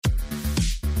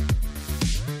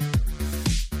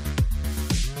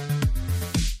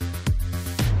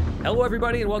Hello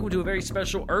everybody and welcome to a very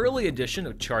special early edition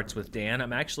of Charts with Dan.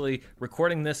 I'm actually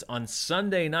recording this on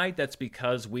Sunday night. That's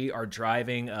because we are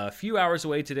driving a few hours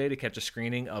away today to catch a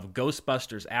screening of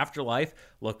Ghostbusters Afterlife.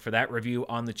 Look for that review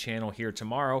on the channel here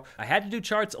tomorrow. I had to do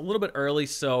charts a little bit early,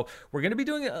 so we're going to be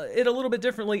doing it a little bit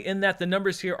differently in that the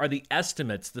numbers here are the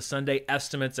estimates, the Sunday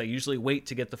estimates. I usually wait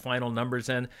to get the final numbers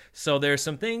in, so there's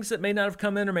some things that may not have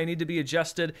come in or may need to be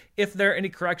adjusted. If there are any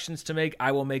corrections to make,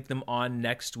 I will make them on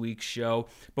next week's show.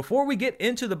 Before we get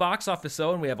into the box office,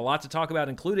 though, and we have a lot to talk about,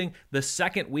 including the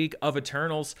second week of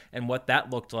Eternals and what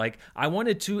that looked like, I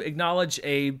wanted to acknowledge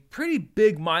a pretty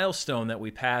big milestone that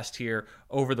we passed here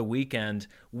over the weekend.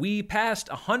 We passed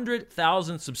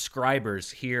 100,000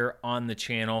 subscribers here on the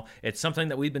channel. It's something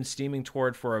that we've been steaming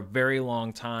toward for a very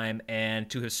long time, and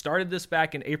to have started this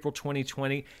back in April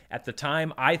 2020, at the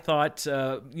time I thought,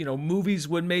 movies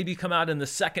would maybe come out in the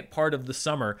second part of the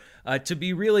summer, to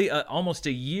be really almost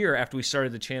a year after we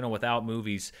started the channel without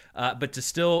movies, but to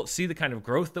still see the kind of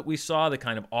growth that we saw, the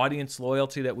kind of audience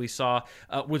loyalty that we saw,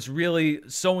 was really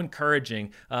so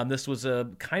encouraging. This was a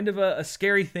kind of a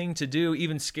scary thing to do,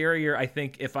 even scarier, I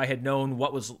think, if I had known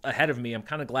what was ahead of me. I'm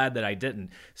kind of glad that I didn't.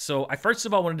 So I first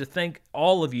of all wanted to thank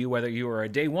all of you, whether you were a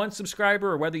day one subscriber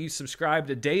or whether you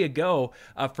subscribed a day ago,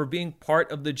 for being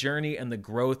part of the journey and the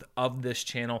growth of this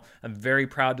channel. I'm very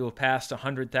proud to have passed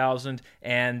 100,000,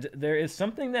 and there is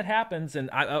something that happens, and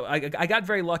I got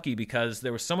very lucky because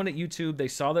there was someone at YouTube, they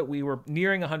saw that we were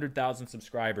nearing 100,000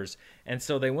 subscribers, and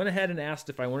so they went ahead and asked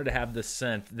if I wanted to have this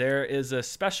sent. There is a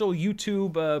special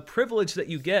YouTube privilege that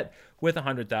you get with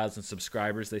 100,000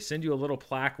 subscribers. They send you a little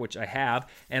plaque, which I have,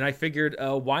 and I figured,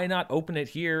 why not open it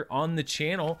here on the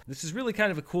channel? This is really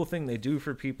kind of a cool thing they do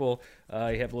for people.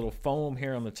 You have a little foam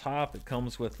here on the top. It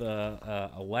comes with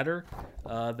a letter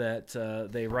that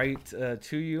they write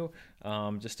to you,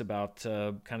 just about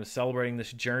kind of celebrating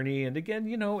this journey. And again,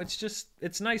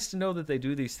 it's nice to know that they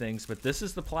do these things, but this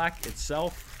is the plaque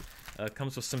itself.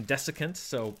 Comes with some desiccant,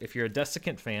 so if you're a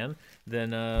desiccant fan,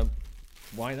 then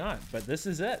why not? But this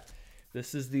is it.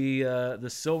 This is the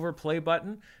silver play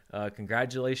button.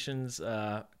 Congratulations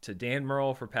to Dan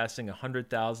Murrell for passing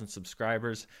 100,000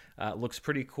 subscribers. Looks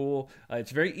pretty cool.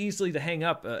 It's very easily to hang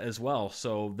up as well.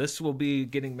 So this will be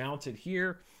getting mounted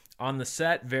here on the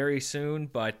set very soon,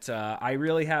 but I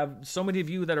really have so many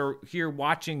of you that are here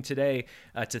watching today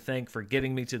to thank for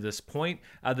getting me to this point.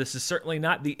 This is certainly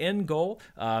not the end goal.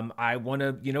 I want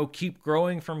to, keep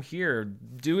growing from here.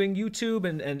 Doing YouTube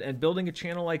and building a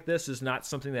channel like this is not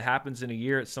something that happens in a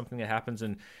year. It's something that happens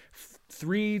in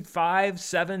 3, 5,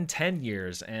 7, 10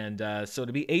 years. And so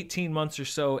to be 18 months or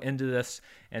so into this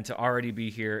and to already be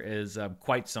here is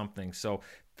quite something. So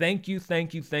thank you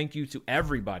to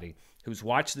everybody who's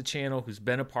watched the channel, who's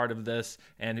been a part of this,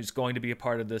 and who's going to be a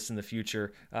part of this in the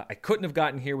future. I couldn't have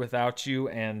gotten here without you,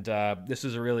 and this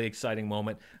is a really exciting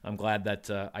moment. I'm glad that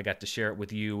I got to share it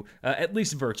with you, at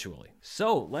least virtually.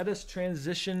 So let us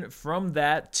transition from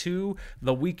that to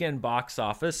the weekend box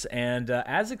office, and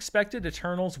as expected,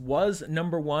 Eternals was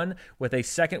number one with a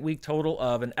second week total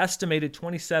of an estimated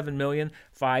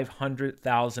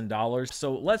 $27,500,000.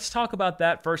 So let's talk about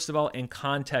that, first of all, in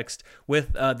context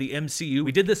with the MCU.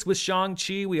 We did this with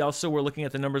Shang-Chi. We also were looking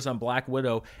at the numbers on Black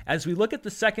Widow. As we look at the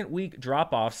second week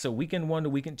drop-offs, so weekend 1 to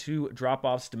weekend 2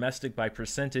 drop-offs domestic by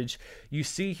percentage, you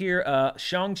see here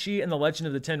Shang-Chi and the Legend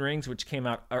of the Ten Rings, which came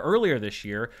out earlier this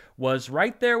year, was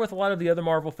right there with a lot of the other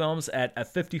Marvel films at a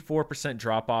 54%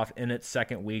 drop-off in its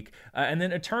second week. And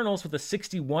then Eternals with a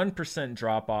 61%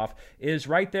 drop-off is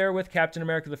right there with Captain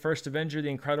America the First Avenger, The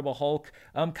Incredible Hulk,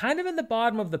 kind of in the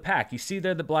bottom of the pack. You see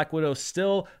there that Black Widow is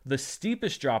still the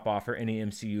steepest drop-off for any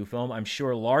MCU film. I'm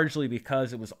sure largely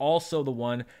because it was also the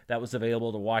one that was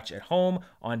available to watch at home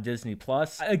on Disney+.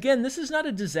 Again, this is not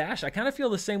a disaster. I kind of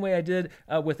feel the same way I did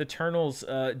with Eternals'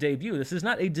 debut. This is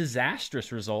not a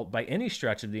disastrous result by any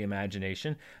stretch of the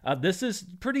imagination. This is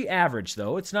pretty average,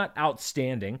 though. It's not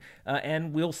outstanding,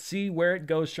 and we'll see where it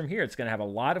goes from here. It's going to have a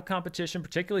lot of competition,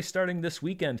 particularly starting this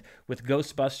weekend with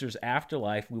Ghostbusters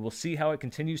Afterlife. We will see how it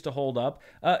continues to hold up.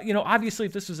 Obviously,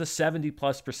 if this was a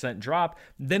 70+% drop,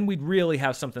 then we'd really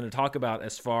have something to talk about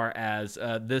as far as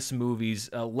this movie's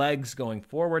legs going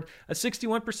forward. A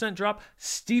 61% drop,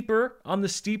 on the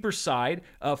steeper side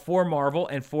for Marvel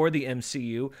and for the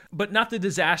MCU, but not the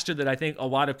disaster that I think a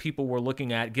lot of people were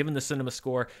looking at, given the cinema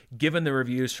score, given the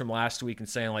reviews from last week, and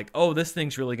saying like, oh, this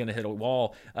thing's really going to hit a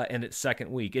wall in its second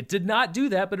week. It did not do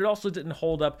that, but it also didn't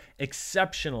hold up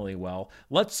exceptionally well.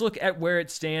 Let's look at where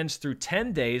it stands through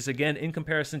 10 days, again, in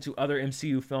comparison to other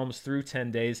MCU films through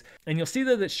 10 days, and you'll see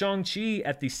that Shang-Chi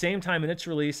at the same time in its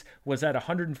release was at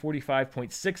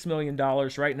 $145.6 million.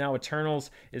 Right now,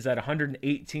 Eternals is at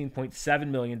 $118.7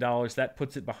 million. That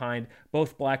puts it behind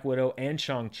both Black Widow and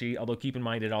Shang-Chi, although keep in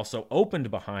mind it also opened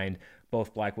behind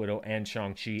both Black Widow and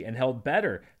Shang-Chi and held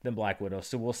better than Black Widow.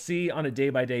 So we'll see on a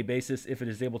day-by-day basis if it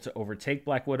is able to overtake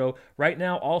Black Widow. Right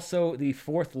now, also the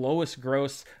fourth lowest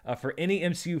gross for any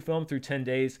MCU film through 10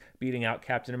 days, beating out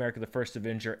Captain America: The First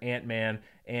Avenger, Ant-Man,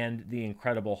 and The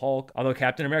Incredible Hulk. Although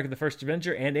Captain America: The First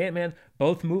Avenger and Ant-Man,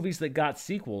 both movies that got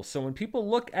sequels. So when people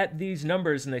look at these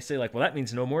numbers and they say like, well, that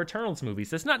means no more Eternals movies,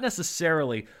 that's not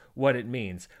necessarily what it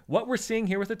means. What we're seeing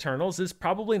here with Eternals is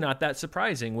probably not that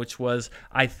surprising, which was,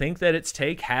 I think that its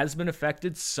take has been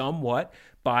affected somewhat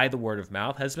by the word of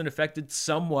mouth, has been affected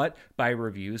somewhat by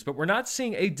reviews, but we're not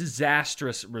seeing a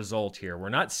disastrous result here. We're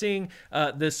not seeing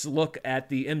this look at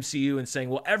the MCU and saying,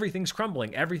 well, everything's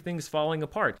crumbling, everything's falling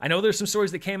apart. I know there's some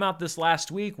stories that came out this last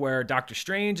week where Doctor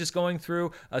Strange is going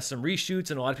through some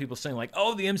reshoots, and a lot of people saying like,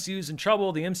 oh, the MCU's in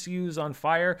trouble, the MCU's on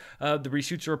fire. The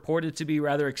reshoots are reported to be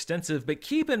rather extensive, but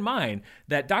keep in mind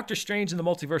that Doctor Strange in the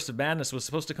Multiverse of Madness was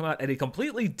supposed to come out at a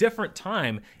completely different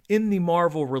time in the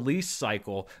Marvel release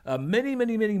cycle,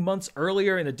 many months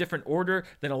earlier in a different order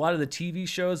than a lot of the TV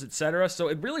shows, etc. So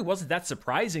it really wasn't that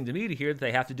surprising to me to hear that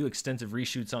they have to do extensive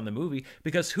reshoots on the movie,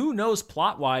 because who knows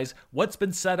plot-wise what's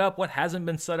been set up, what hasn't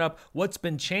been set up, what's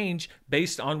been changed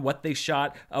based on what they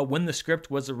shot when the script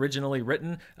was originally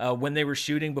written, when they were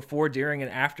shooting before, during,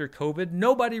 and after COVID.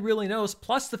 Nobody really knows,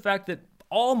 plus the fact that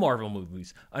all Marvel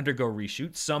movies undergo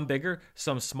reshoots, some bigger,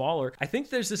 some smaller. I think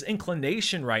there's this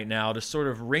inclination right now to sort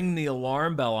of ring the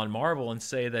alarm bell on Marvel and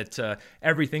say that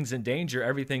everything's in danger,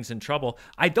 everything's in trouble.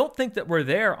 I don't think that we're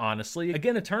there, honestly.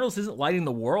 Again, Eternals isn't lighting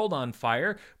the world on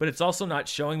fire, but it's also not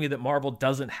showing me that Marvel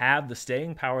doesn't have the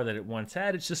staying power that it once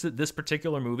had. It's just that this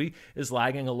particular movie is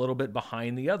lagging a little bit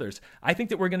behind the others. I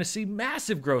think that we're going to see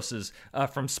massive grosses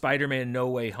from Spider-Man No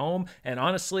Way Home, and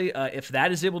honestly, if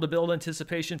that is able to build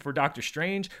anticipation for Doctor Strange,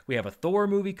 we have a Thor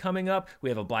movie coming up. We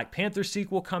have a Black Panther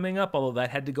sequel coming up, although that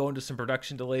had to go into some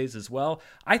production delays as well.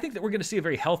 I think that we're going to see a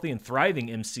very healthy and thriving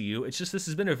MCU. It's just this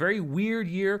has been a very weird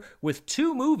year with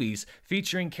two movies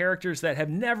featuring characters that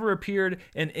have never appeared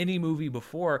in any movie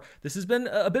before. This has been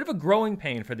a bit of a growing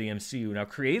pain for the MCU. Now,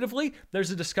 creatively,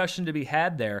 there's a discussion to be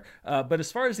had there, but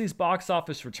as far as these box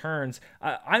office returns,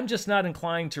 I'm just not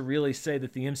inclined to really say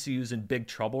that the MCU is in big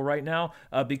trouble right now,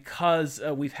 because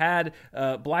we've had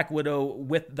Black Widow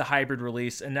with the hybrid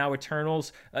release, and now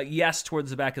Eternals, yes, towards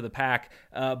the back of the pack,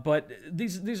 but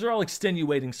these are all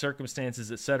extenuating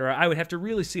circumstances, etc. I would have to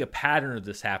really see a pattern of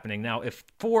this happening. Now, if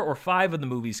 4 or 5 of the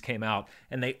movies came out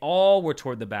and they all were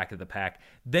toward the back of the pack,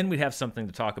 then we'd have something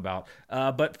to talk about.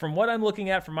 But from what I'm looking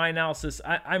at from my analysis,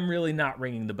 I'm really not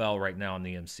ringing the bell right now in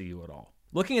the MCU at all.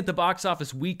 Looking at the box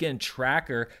office weekend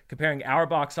tracker, comparing our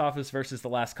box office versus the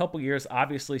last couple years,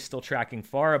 obviously still tracking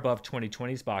far above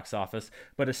 2020's box office,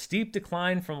 but a steep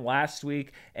decline from last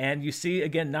week. And you see,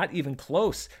 again, not even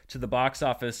close to the box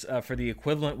office for the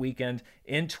equivalent weekend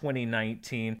in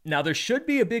 2019. Now, there should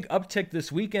be a big uptick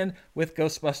this weekend with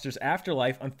Ghostbusters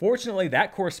Afterlife. Unfortunately,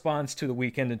 that corresponds to the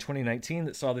weekend in 2019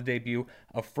 that saw the debut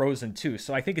of Frozen 2.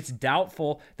 So I think it's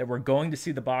doubtful that we're going to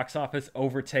see the box office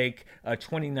overtake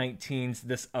 2019's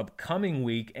this upcoming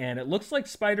week, and it looks like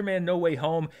Spider-Man No Way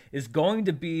Home is going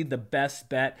to be the best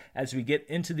bet as we get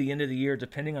into the end of the year,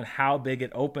 depending on how big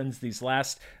it opens these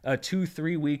last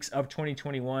 2-3 weeks of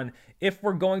 2021. If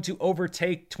we're going to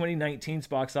overtake 2019's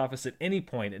box office at any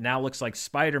point, it now looks like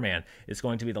Spider-Man is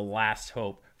going to be the last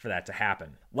hope for that to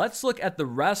happen. Let's look at the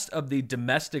rest of the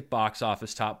domestic box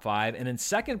office top 5, and in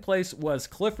second place was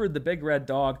Clifford the Big Red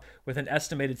Dog with an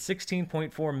estimated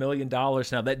 $16.4 million.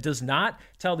 Now, that does not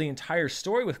tell the entire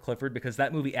story with Clifford, because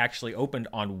that movie actually opened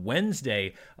on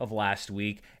Wednesday of last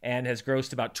week and has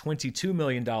grossed about $22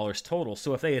 million total.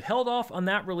 So if they had held off on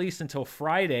that release until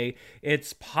Friday,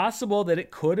 it's possible that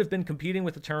it could have been competing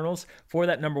with Eternals for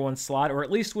that number 1 slot, or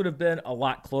at least would have been a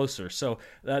lot closer. So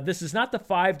this is not the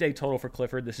 5-day total for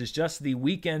Clifford. This is just the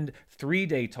weekend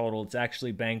 3-day total. It's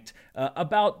actually banked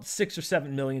about $6 or $7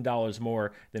 million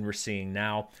more than we're seeing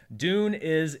now. Dune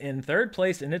is in third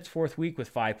place in its 4th week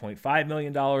with $5.5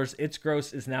 million. Its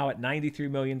gross is now at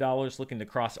 $93 million, looking to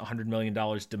cross $100 million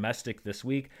domestic this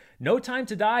week. No Time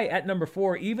to Die at number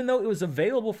 4, even though it was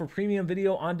available for premium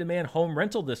video on demand home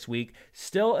rental this week,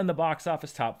 still in the box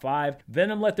office top 5.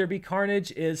 Venom Let There Be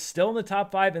Carnage is still in the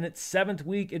top 5 in its 7th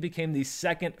week. It became the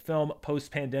second film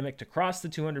post-pandemic to cross the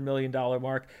 $200 million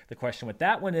mark. The question with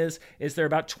that one is there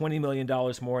about $20 million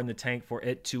more in the tank for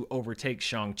it to overtake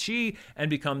Shang-Chi and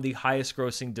become the highest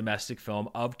grossing domestic film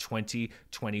of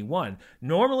 2021?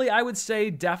 Normally, I would say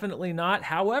definitely not.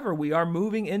 However, we are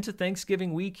moving into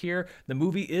Thanksgiving week here. The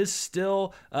movie is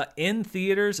still in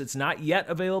theaters. It's not yet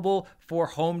available for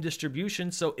home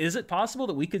distribution. So is it possible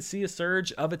that we could see a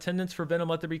surge of attendance for Venom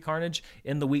Let There Be Carnage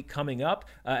in the week coming up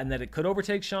and that it could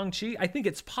overtake Shang-Chi? I think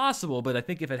it's possible, but I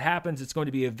think if it happens, it's going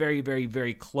to be a very, very,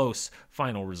 very close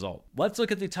final result. Let's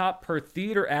look at the top per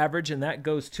theater average, and that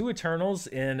goes to Eternals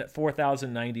in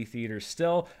 4,090 theaters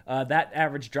still. That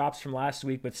average drops from last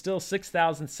week, but still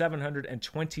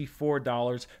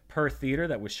 $6,724 per theater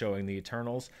that was showing the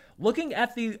Eternals. Looking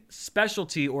at the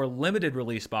specialty or limited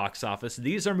release box office,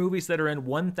 these are movies that are in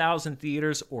 1,000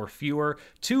 theaters or fewer.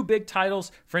 Two big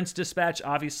titles, French Dispatch,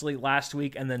 obviously last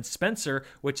week, and then Spencer,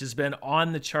 which has been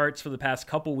on the charts for the past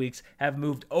couple weeks, have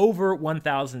moved over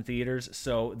 1,000 theaters.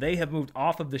 So they have moved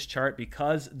off of this chart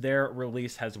because their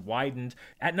release has widened.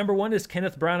 At number one is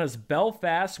Kenneth Branagh's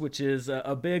Belfast, which is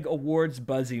a big awards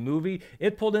buzzy movie.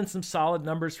 It pulled in some solid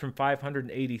numbers from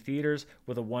 580 theaters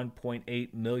with a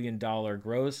 $1.8 million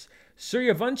gross.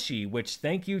 Suryavanshi, which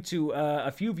thank you to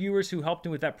a few viewers who helped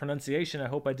me with that pronunciation. I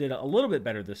hope I did a little bit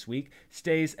better this week.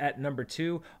 Stays at number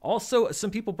two. Also,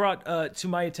 some people brought to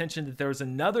my attention that there was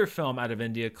another film out of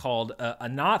India called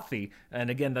Anathi. And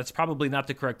again, that's probably not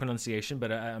the correct pronunciation,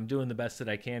 but I'm doing the best that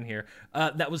I can here.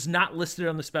 That was not listed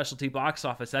on the specialty box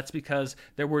office. That's because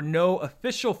there were no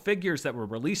official figures that were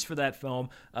released for that film.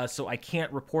 So I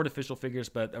can't report official figures,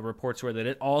 but reports were that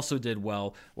it also did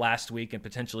well last week and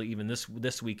potentially even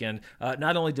this weekend.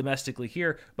 Not only domestically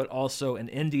here, but also in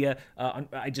India.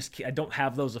 I don't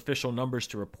have those official numbers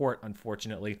to report,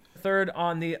 unfortunately. Third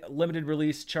on the limited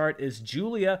release chart is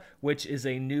Julia, which is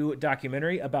a new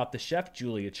documentary about the chef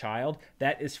Julia Child.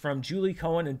 That is from Julie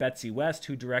Cohen and Betsy West,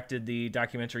 who directed the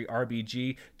documentary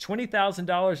RBG.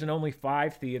 $20,000 in only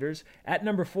 5 theaters. At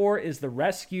number 4 is The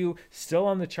Rescue, still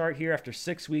on the chart here after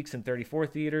 6 weeks in 34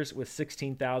 theaters with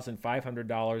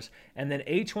 $16,500. And then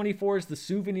A24's The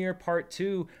Souvenir Part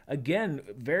 2, again,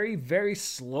 very, very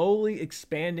slowly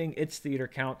expanding its theater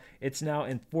count. It's now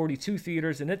in 42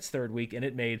 theaters in its third week, and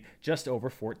it made just over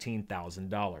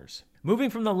 $14,000.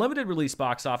 Moving from the limited release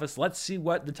box office, let's see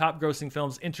what the top grossing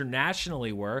films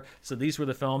internationally were. So these were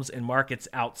the films in markets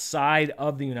outside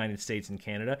of the United States and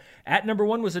Canada. At number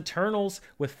 1 was Eternals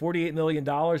with $48 million.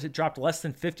 It dropped less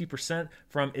than 50%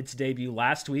 from its debut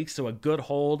last week, so a good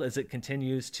hold as it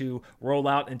continues to roll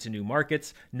out into new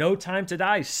markets. No Time to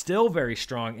Die, still very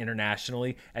strong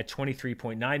internationally at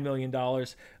 $23.9 million.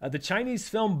 The Chinese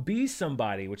film Be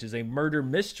Somebody, which is a murder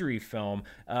mystery film,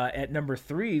 at number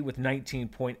 3 with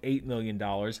 $19.8 million.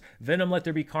 Venom Let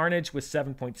There Be Carnage with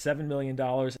 $7.7 million.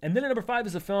 And then at number 5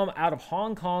 is a film out of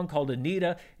Hong Kong called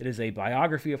Anita. It is a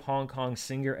biography of Hong Kong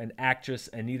singer and actress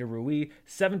Anita Rui.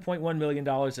 $7.1 million,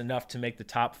 enough to make the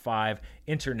top 5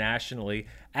 internationally.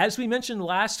 As we mentioned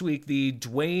last week, the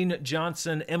Dwayne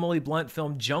Johnson, Emily Blunt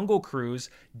film Jungle Cruise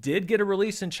did get a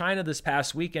release in China this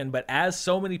past weekend, but as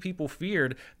so many people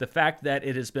feared, the fact that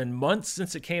it has been months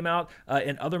since it came out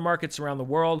in other markets around the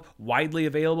world, widely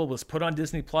available, was put on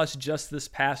Disney Plus just this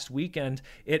past weekend.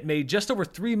 It made just over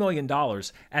 $3 million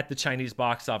at the Chinese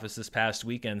box office this past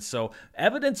weekend. So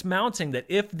evidence mounting that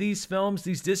if these films,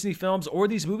 these Disney films, or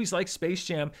these movies like Space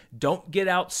Jam don't get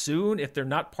out soon, if they're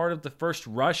not part of the first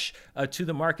rush to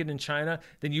the market in China,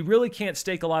 then you really can't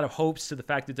stake a lot of hopes to the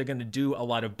fact that they're going to do a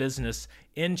lot of business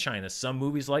in China. Some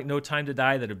movies like No Time to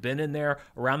Die that have been in there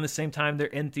around the same time they're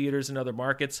in theaters in other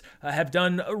markets have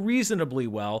done reasonably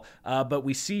well, but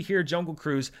we see here Jungle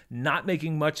Cruise not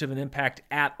making much of an impact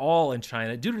at all in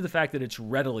China due to the fact that it's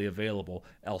readily available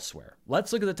elsewhere.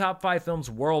 Let's look at the top 5 films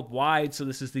worldwide. So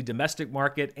this is the domestic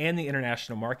market and the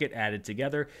international market added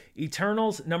together.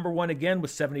 Eternals, number 1 again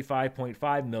with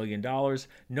 $75.5 million.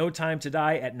 No Time to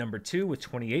Die at number 2 with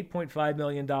 $28.5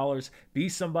 million. Be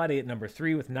Somebody at number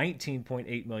 3 with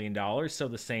 $19.8 million. So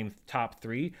the same top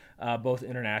 3, both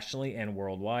internationally and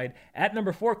worldwide. At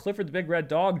number 4, Clifford the Big Red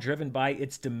Dog, driven by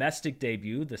its domestic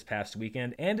debut this past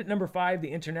weekend. And at number 5,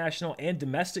 the international and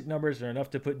domestic numbers are enough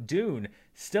to put Dune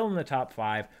still in the top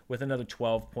 5 with another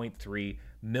 $12.3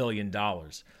 million.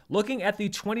 Looking at the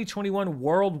 2021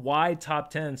 worldwide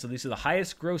top 10, so these are the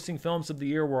highest grossing films of the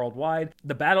year worldwide.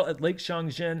 The Battle at Lake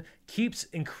Changjin keeps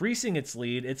increasing its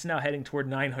lead. It's now heading toward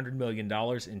 $900 million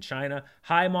in China.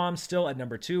 Hi Mom still at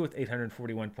number 2 with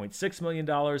 $841.6 million.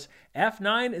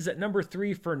 F9 is at number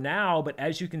 3 for now, but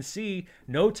as you can see,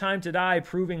 No Time to Die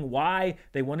proving why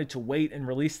they wanted to wait and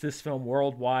release this film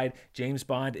worldwide. James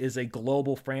Bond is a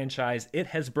global franchise. It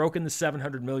has broken the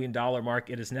 $700 million mark.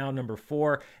 It is now number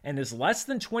 4 and is less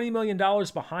than $20 million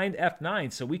behind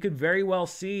F9. So we could very well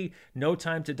see No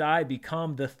Time to Die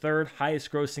become the third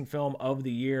highest grossing film of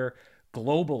the year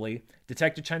globally.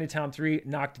 Detective Chinatown 3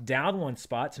 knocked down one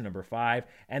spot to number 5,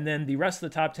 and then the rest of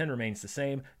the top 10 remains the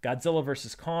same. Godzilla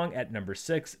vs. Kong at number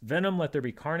 6, Venom Let There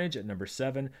Be Carnage at number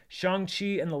 7,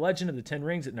 Shang-Chi and the Legend of the Ten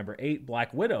Rings at number 8,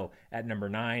 Black Widow at number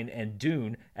 9, and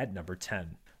Dune at number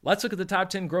 10. Let's look at the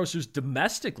top 10 grossers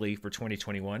domestically for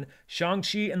 2021.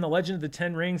 Shang-Chi and the Legend of the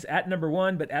Ten Rings at number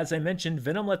 1, but as I mentioned,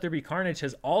 Venom Let There Be Carnage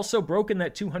has also broken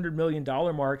that $200 million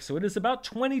mark, so it is about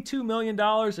 $22 million,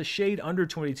 a shade under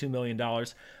 $22 million,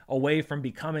 away from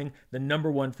becoming the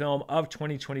number 1 film of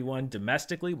 2021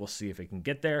 domestically. We'll see if it can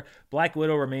get there. Black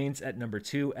Widow remains at number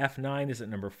 2. F9 is at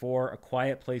number 4. A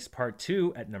Quiet Place Part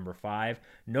 2 at number 5.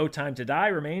 No Time to Die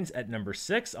remains at number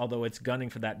 6, although it's gunning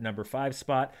for that number 5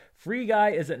 spot. Free Guy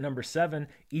is at number 7.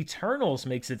 Eternals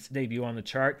makes its debut on the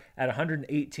chart at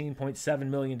 $118.7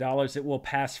 million. It will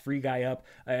pass Free Guy up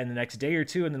in the next day or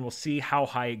two, and then we'll see how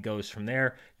high it goes from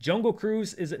there. Jungle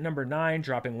Cruise is at number 9,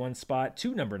 dropping one spot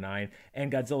to number 9,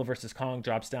 and Godzilla vs. Kong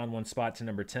drops down one spot to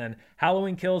number 10.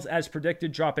 Halloween Kills, as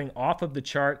predicted, dropping off of the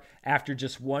chart after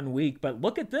just 1 week. But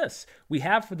look at this. We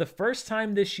have, for the first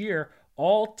time this year,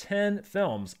 all 10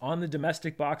 films on the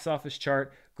domestic box office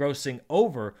chart grossing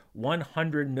over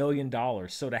 $100 million.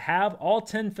 So to have all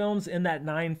 10 films in that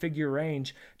 9-figure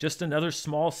range, just another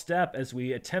small step as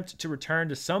we attempt to return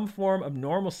to some form of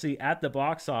normalcy at the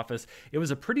box office. It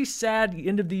was a pretty sad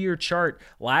end of the year chart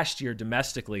last year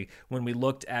domestically when we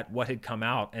looked at what had come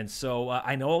out. And so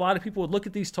I know a lot of people would look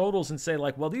at these totals and say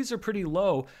like, well, these are pretty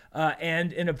low.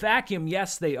 And in a vacuum,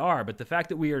 yes, they are. But the fact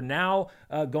that we are now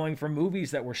going from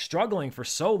movies that were struggling for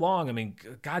so long, I mean,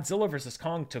 Godzilla vs.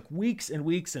 Kong took weeks and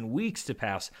weeks and weeks to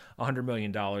pass $100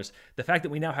 million. The fact that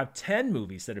we now have 10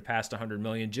 movies that have passed $100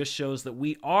 million just shows that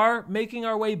we are making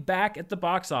our way back at the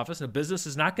box office. Now, business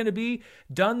is not going to be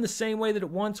done the same way that it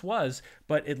once was,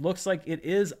 but it looks like it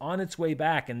is on its way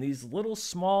back. And these little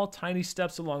small, tiny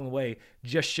steps along the way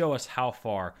just show us how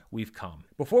far we've come.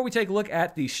 Before we take a look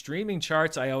at the streaming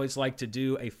charts, I always like to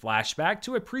do a flashback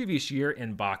to a previous year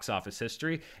in box office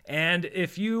history. And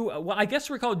if you, well, I guess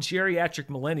we're called geriatric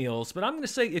millennials, but I'm going to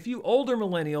say if you older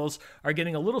millennials are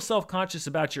getting a little self-conscious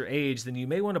about your age, then you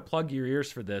may want to plug your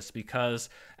ears for this, because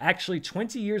actually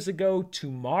 20 years ago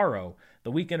tomorrow,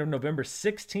 the weekend of November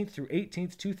 16th through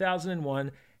 18th,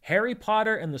 2001, Harry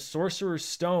Potter and the Sorcerer's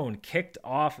Stone kicked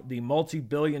off the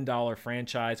multi-billion-dollar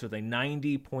franchise with a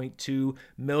 $90.2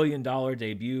 million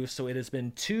debut. So it has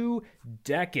been 2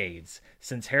 decades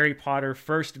since Harry Potter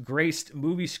first graced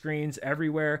movie screens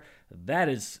everywhere. That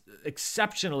is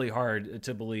exceptionally hard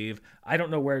to believe. I don't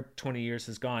know where 20 years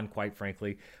has gone, quite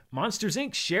frankly. Monsters,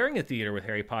 Inc. sharing a theater with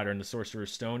Harry Potter and the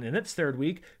Sorcerer's Stone in its third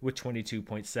week with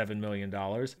 $22.7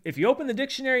 million. If you open the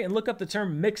dictionary and look up the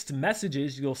term mixed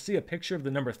messages, you'll see a picture of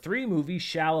the number 3 movie,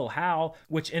 Shallow Hal,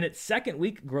 which in its second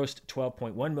week grossed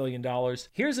 $12.1 million.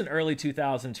 Here's an early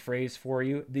 2000s phrase for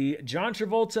you. The John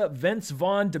Travolta, Vince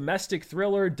Vaughn domestic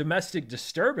thriller Domestic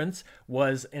Disturbance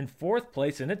was in 4th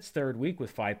place in its third week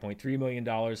with $5.3 million.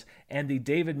 And the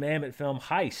David Mamet film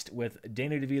Heist with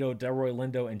Danny DeVito, Delroy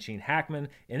Lindo, and Gene Hackman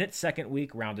in its second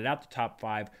week rounded out the top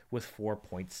 5 with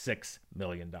 $4.6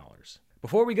 million.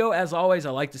 Before we go, as always,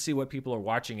 I like to see what people are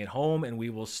watching at home, and we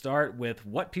will start with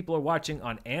what people are watching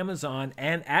on Amazon.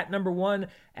 And at number 1,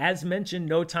 as mentioned,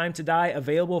 No Time to Die,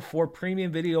 available for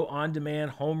premium video on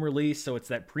demand home release. So it's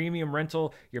that premium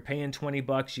rental. You're paying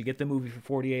 $20. You get the movie for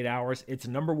 48 hours. It's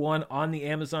number 1 on the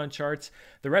Amazon charts.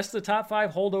 The rest of the top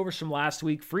 5 holdovers from last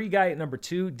week: Free Guy at number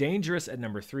 2, Dangerous at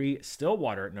number 3,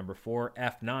 Stillwater at number 4,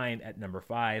 F9 at number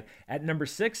 5. At number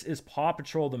 6 is Paw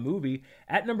Patrol the movie.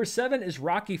 At number 7 is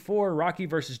Rocky IV, Rocky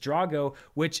vs. Drago,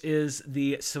 which is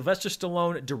the Sylvester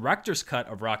Stallone director's cut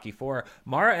of Rocky IV.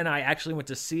 Mara and I actually went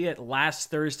to see it last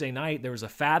Thursday night. There was a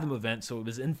Fathom event, so it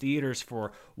was in theaters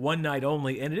for one night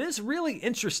only, and it is really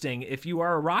interesting if you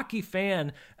are a Rocky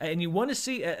fan and you want to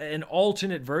see an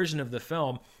alternate version of the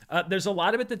film. There's a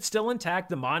lot of it that's still intact.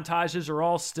 The montages are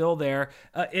all still there.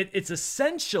 It's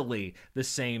essentially the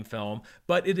same film,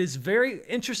 but it is very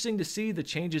interesting to see the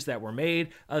changes that were made.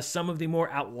 Some of the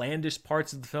more outlandish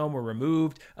parts of the film were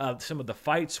removed. Some of the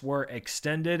fights were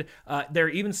extended. There are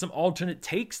even some alternate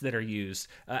takes that are used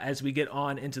as we get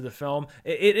on into the film.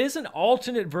 It is an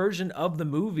alternate version of the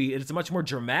movie. It's a much more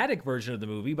dramatic version of the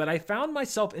movie, but I found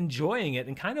myself enjoying it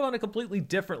and kind of on a completely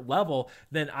different level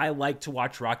than I like to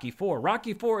watch Rocky IV.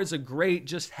 Rocky IV is a great,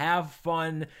 just have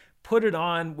fun, put it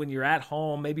on when you're at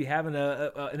home, maybe having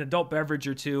an adult beverage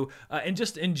or two, and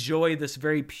just enjoy this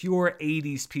very pure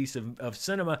 80s piece of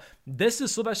cinema. This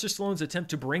is Sylvester Stallone's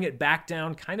attempt to bring it back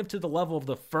down kind of to the level of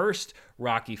the first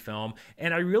Rocky film,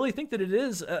 and I really think that it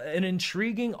is an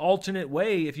intriguing alternate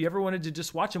way. If you ever wanted to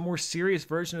just watch a more serious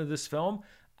version of this film,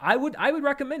 I would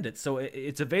recommend it. So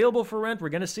it's available for rent. We're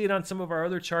going to see it on some of our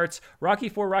other charts. Rocky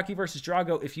IV, Rocky vs.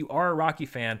 Drago. If you are a Rocky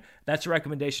fan, that's a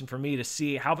recommendation for me to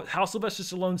see how Sylvester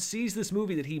Stallone sees this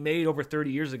movie that he made over 30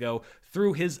 years ago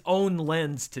through his own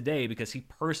lens today, because he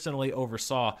personally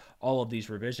oversaw all of these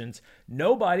revisions.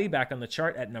 Nobody back on the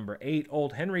chart at number 8.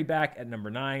 Old Henry back at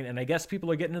number 9. And I guess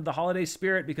people are getting into the holiday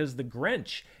spirit because The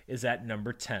Grinch is at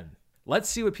number 10. Let's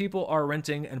see what people are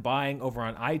renting and buying over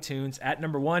on iTunes. At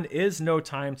number 1 is No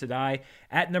Time to Die.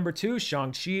 At number 2,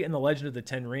 Shang-Chi and the Legend of the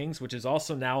Ten Rings, which is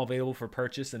also now available for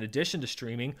purchase in addition to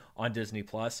streaming on Disney+.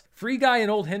 Free Guy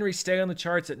and Old Henry stay on the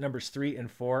charts at numbers 3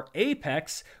 and 4.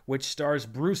 Apex, which stars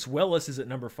Bruce Willis, is at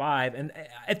number 5. And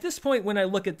at this point, when I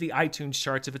look at the iTunes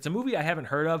charts, if it's a movie I haven't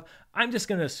heard of, I'm just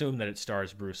going to assume that it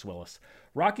stars Bruce Willis.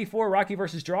 Rocky IV, Rocky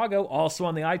vs. Drago, also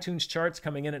on the iTunes charts,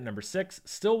 coming in at number 6.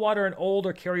 Stillwater and Old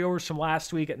are carryovers from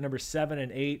last week at number 7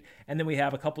 and 8. And then we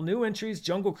have a couple new entries,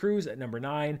 Jungle Cruise at number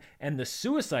 9, and The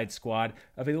Suicide Squad,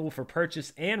 available for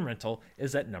purchase and rental,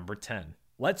 is at number 10.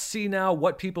 Let's see now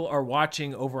what people are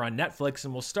watching over on Netflix,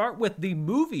 and we'll start with the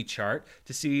movie chart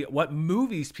to see what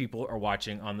movies people are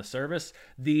watching on the service.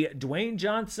 The Dwayne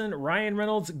Johnson, Ryan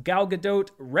Reynolds, Gal Gadot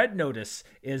Red Notice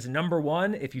is number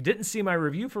 1. If you didn't see my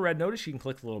review for Red Notice, you can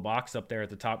click the little box up there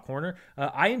at the top corner.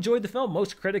 I enjoyed the film.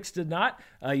 Most critics did not.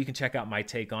 You can check out my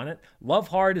take on it. Love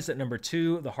Hard is at number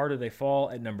 2. The Harder They Fall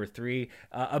at number 3.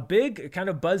 A big kind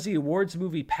of buzzy awards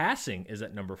movie, Passing, is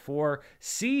at number 4.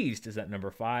 Seized is at number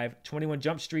 5. 21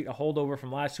 Jump Street, a holdover from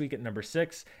last week, at number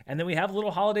 6. And then we have a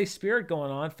little holiday spirit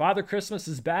going on. Father Christmas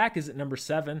is Back is at number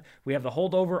 7. We have the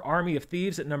holdover Army of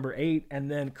Thieves at number 8. And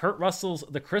then Kurt Russell's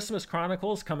The Christmas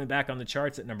Chronicles coming back on the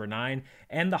charts at number 9.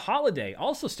 And The Holiday,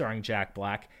 also starring Jack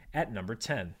Black, at number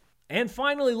 10. And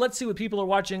finally, let's see what people are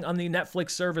watching on the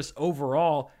Netflix service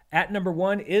overall. At number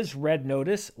 1 is Red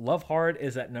Notice. Love Hard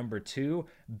is at number 2.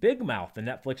 Big Mouth, the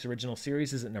Netflix original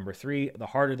series, is at number 3. The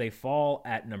Harder They Fall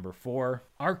at number 4.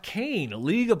 Arcane,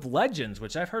 League of Legends,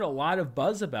 which I've heard a lot of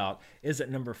buzz about, is at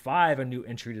number 5, a new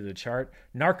entry to the chart.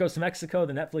 Narcos Mexico,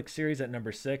 the Netflix series, at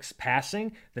number 6.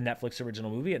 Passing, the Netflix original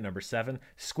movie, at number 7.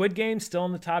 Squid Game, still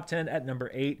in the top 10 at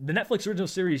number 8. The Netflix original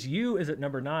series You is at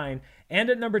number 9. And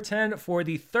at number 10 for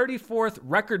the 34th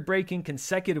record-breaking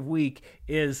consecutive week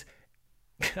is...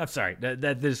 I'm sorry,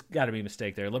 there's got to be a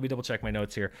mistake there. Let me double check my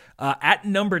notes here. At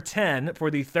number 10 for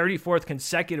the 34th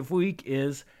consecutive week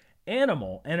is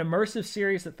Animal, an immersive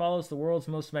series that follows the world's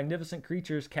most magnificent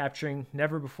creatures, capturing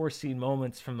never-before-seen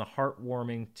moments from the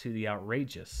heartwarming to the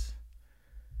outrageous.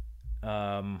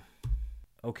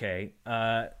 Okay,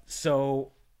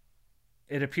 so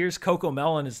it appears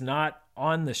CoComelon is not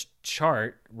on this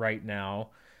chart right now.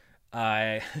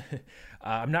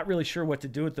 I'm not really sure what to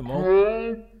do at the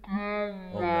moment.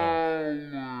 Oh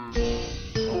no.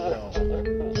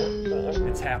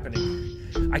 It's happening.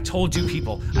 I told you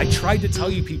people. I tried to tell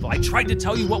you people. I tried to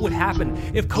tell you what would happen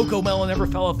if CoComelon ever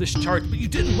fell off this chart, but you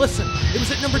didn't listen. It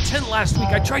was at number 10 last week.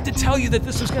 I tried to tell you that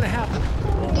this was going to happen.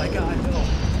 Oh my God, no.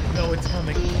 No, it's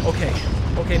coming.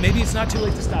 Okay, maybe it's not too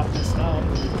late to stop this.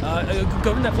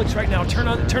 Go to Netflix right now. Turn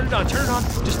it on.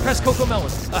 Just press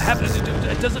CoComelon.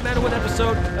 It doesn't matter what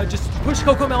episode. Just push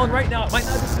CoComelon right now. It might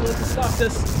not be too late to stop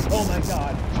this. Oh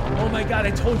my God,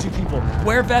 I told you people.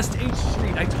 Wear Vest H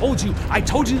Street. I told you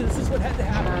this is what had to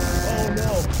happen. Oh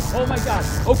no. Oh my God.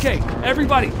 Okay,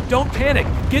 everybody, don't panic.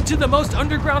 Get to the most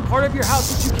underground part of your house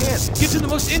that you can. Get to the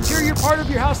most interior part of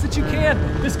your house that you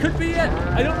can. This could be it.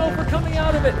 I don't know if we're coming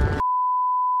out of it.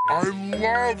 I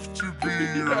love to be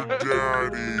your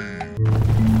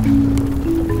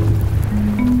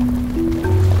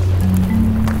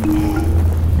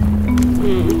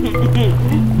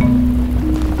daddy.